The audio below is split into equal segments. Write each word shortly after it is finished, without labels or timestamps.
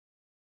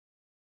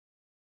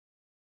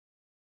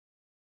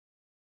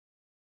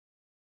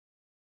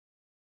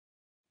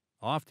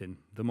Often,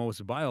 the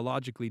most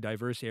biologically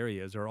diverse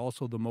areas are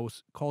also the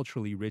most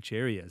culturally rich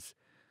areas.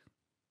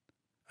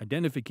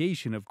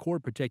 Identification of core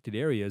protected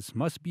areas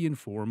must be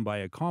informed by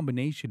a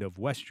combination of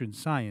Western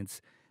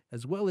science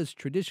as well as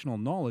traditional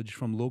knowledge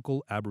from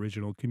local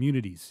Aboriginal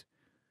communities.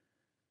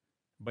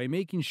 By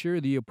making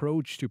sure the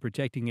approach to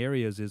protecting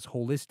areas is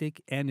holistic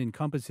and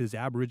encompasses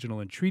Aboriginal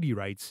and treaty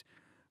rights,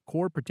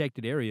 core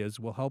protected areas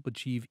will help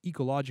achieve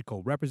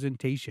ecological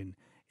representation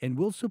and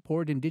will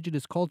support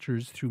Indigenous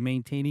cultures through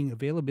maintaining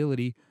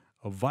availability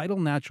of vital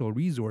natural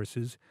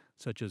resources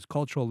such as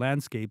cultural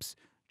landscapes,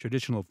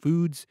 traditional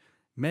foods,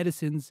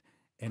 medicines,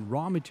 and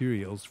raw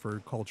materials for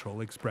cultural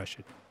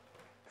expression.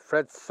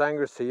 Fred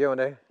Sanger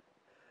Sione,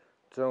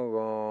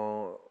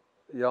 Zongo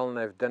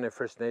Yalnef Dene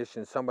First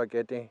Nation,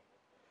 Sambageti,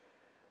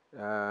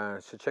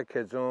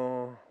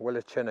 Sicheke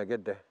Willa Chena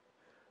Gede,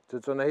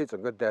 Zuzona Hits a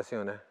good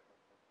Dasione.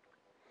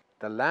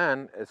 The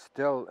land is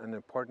still an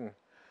important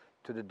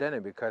to the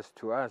Dene because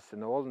to us in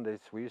the olden days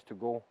we used to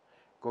go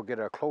get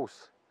our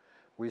clothes.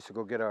 We used to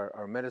go get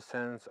our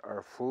medicines,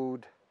 our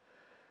food.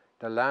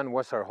 The land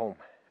was our home,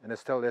 and it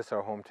still is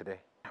our home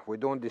today. We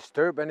don't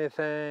disturb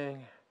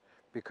anything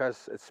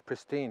because it's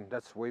pristine.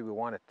 That's the way we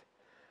want it.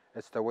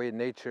 It's the way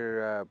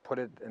nature put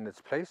it in its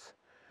place.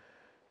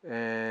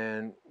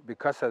 And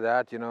because of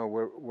that,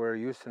 we're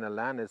using the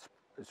land.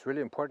 It's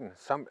really important.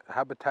 Some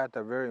habitat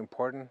are very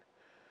important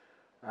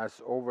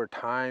as over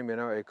time,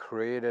 it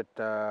created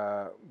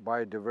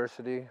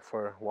biodiversity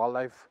for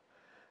wildlife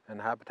and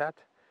habitat.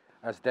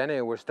 As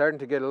Dene, we're starting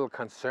to get a little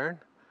concerned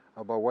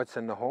about what's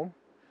in the home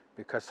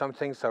because some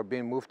things are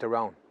being moved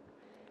around.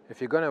 If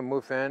you're going to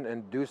move in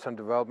and do some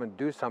development,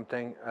 do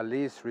something, at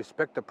least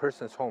respect the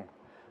person's home.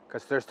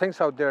 Because there's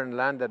things out there in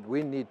land that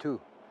we need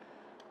too.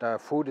 The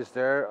food is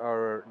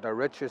there, the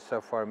riches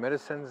of our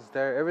medicines is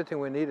there, everything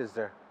we need is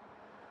there.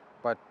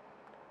 But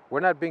we're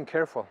not being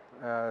careful.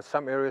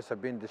 Some areas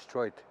have been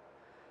destroyed.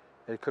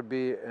 It could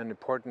be an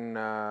important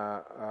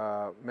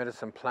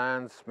medicine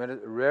plants,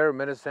 rare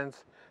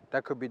medicines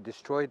that could be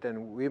destroyed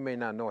and we may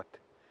not know it.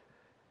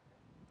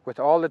 With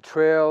all the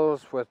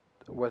trails,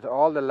 with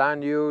all the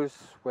land use,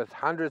 with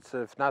hundreds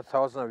if not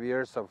thousands of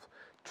years of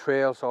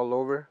trails all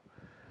over,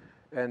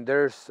 and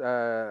there's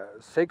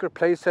sacred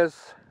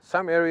places,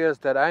 some areas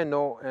that I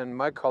know in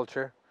my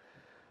culture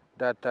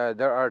that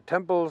there are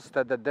temples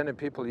that the Dene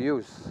people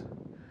use.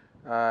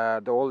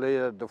 The old lady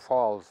of the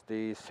falls,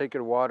 the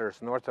sacred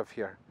waters north of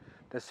here,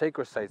 the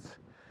sacred sites.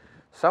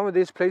 Some of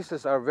these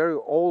places are very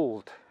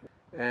old,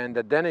 and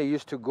the Dene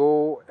used to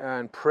go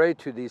and pray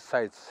to these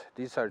sites.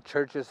 These are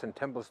churches and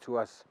temples to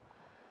us.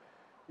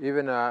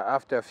 Even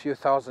after a few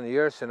thousand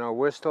years,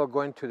 we're still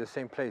going to the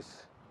same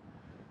place.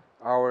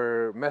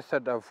 Our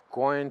method of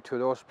going to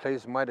those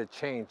places might have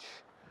changed.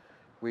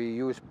 We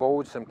use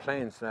boats and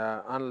planes,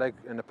 unlike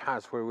in the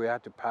past where we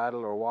had to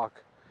paddle or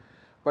walk.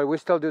 But we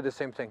still do the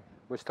same thing.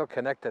 We're still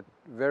connected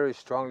very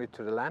strongly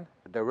to the land.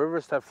 The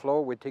rivers that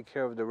flow, we take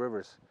care of the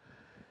rivers.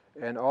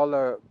 And all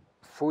the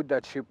food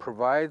that she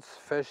provides,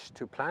 fish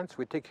to plants,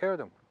 we take care of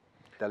them.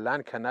 The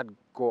land cannot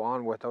go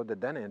on without the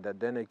Dene, and the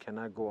Dene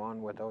cannot go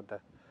on without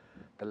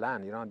the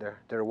land.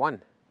 They're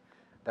one.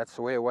 That's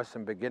the way it was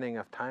in the beginning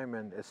of time,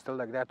 and it's still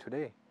like that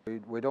today.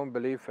 We don't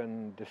believe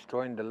in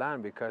destroying the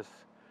land because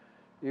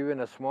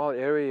even a small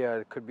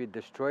area could be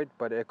destroyed,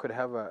 but it could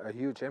have a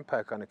huge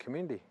impact on the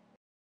community.